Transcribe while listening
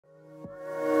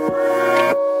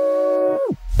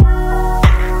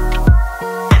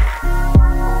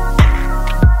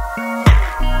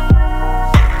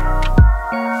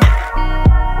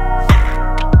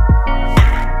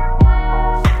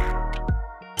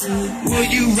Will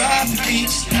you ride for me?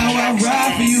 How I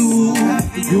ride for you?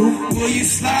 Will you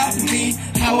slide for me?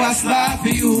 How I slide for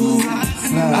you?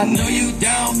 I know you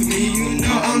down for me. You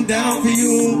know I'm down for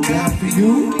you.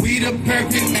 We the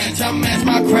perfect match. I match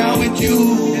my crown with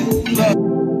you. Look.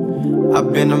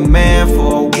 I've been a man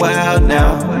for a while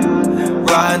now,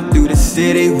 riding through the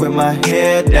city with my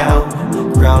head down,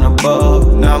 ground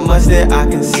above. Not much that I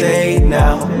can say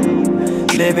now.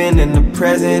 Living in the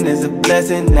present is a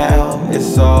blessing now.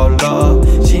 It's all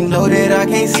love. She know that I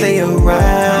can't stay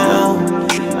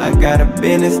around. I got a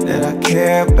business that I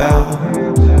care about.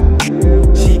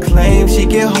 She claims she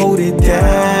can hold it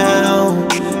down,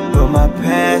 but my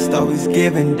past always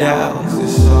giving doubts.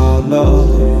 It's all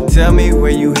love. Tell me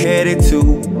where you headed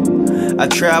to. I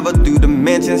travel through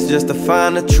dimensions just to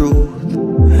find the truth.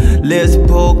 Lips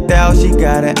poked out, she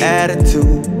got an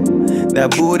attitude.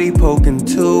 That booty poking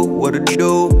too, what a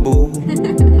do, boo.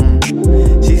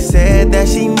 She said that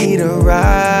she need a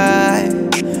ride.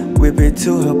 Whip it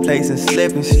to her place and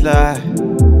slip and slide.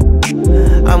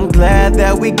 I'm glad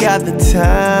that we got the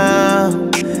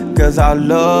time, cause our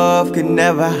love could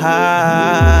never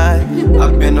hide.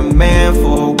 I've been a man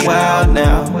for a while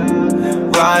now,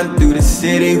 riding through the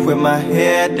city with my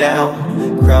head down,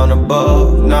 crown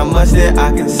above. Not much that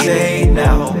I can say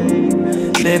now.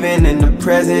 Living in the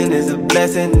present is a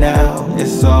blessing now.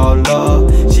 It's all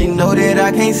love. She know that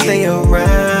I can't stay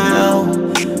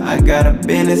around. I got a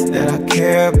business that I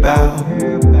care about.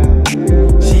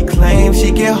 She claims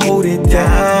she can hold it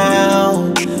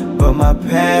down, but my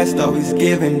past always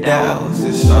giving doubts.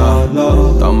 It's all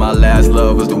love. Thought my last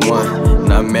love was the one.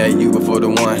 When I met you before the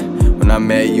one. When I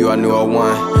met you, I knew I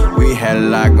won. We had a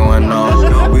lot going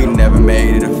on. We never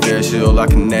made it official. Our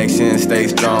connection stay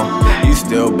strong. You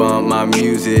still bump my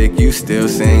music, you still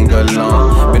sing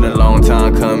along. Been a long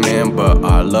time coming, but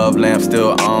our love lamp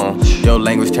still on. Your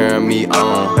language turned me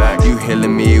on. You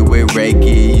healing me with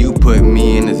Reiki, you put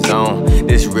me in the zone.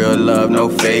 This real love, no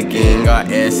faking. Our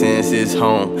essence is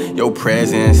home. Your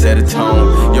presence set a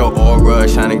tone. Your aura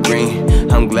shining green.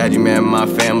 I'm glad you met my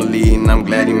family, and I'm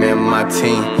glad you met my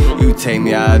team. You take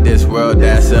me out of this world,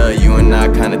 that's a you and I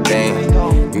kind of thing.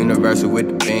 Universal with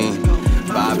the beam,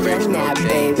 vibrational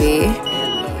things. Baby.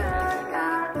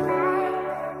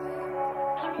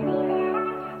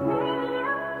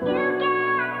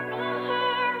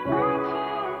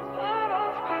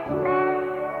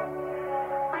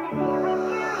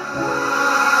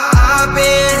 I've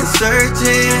been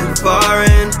searching far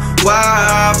and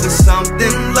wide for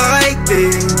something like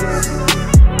this.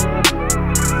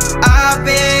 I've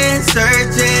been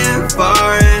searching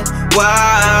far and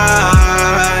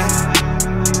wide.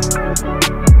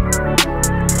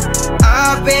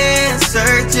 I've been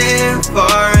searching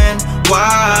far and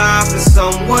wide for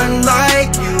someone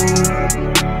like you.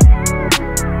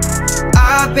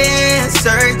 I've been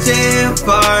searching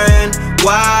far and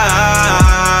wide.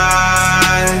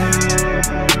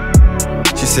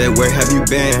 She said, where have you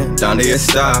been? Down to your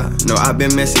star. No, I've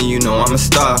been missing you, know I'm a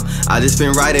star. I just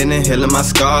been writing and healing my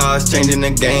scars. Changing the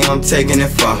game, I'm taking it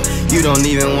far. You don't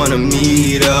even wanna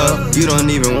meet up. You don't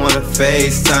even wanna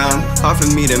FaceTime. Hard for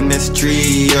me to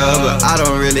mistreat ya, but I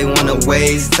don't really wanna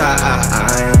waste time.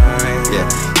 Yeah,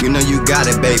 you know you got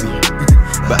it, baby,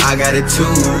 but I got it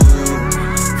too.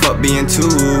 Fuck being two,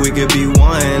 we could be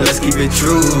one, let's keep it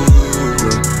true.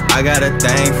 I got a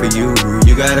thing for you,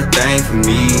 you got a thing for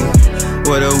me.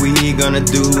 What are we gonna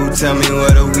do? Tell me,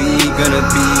 what are we gonna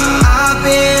be? I've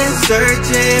been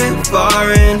searching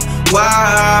far and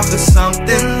wide for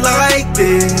something like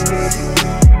this.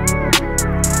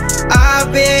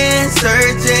 I've been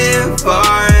searching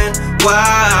far and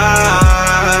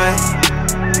wide.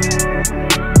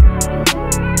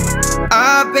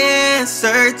 I've been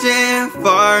searching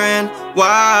far and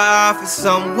wide for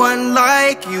someone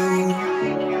like you.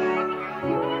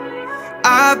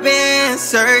 I've been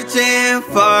searching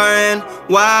far and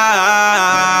wide.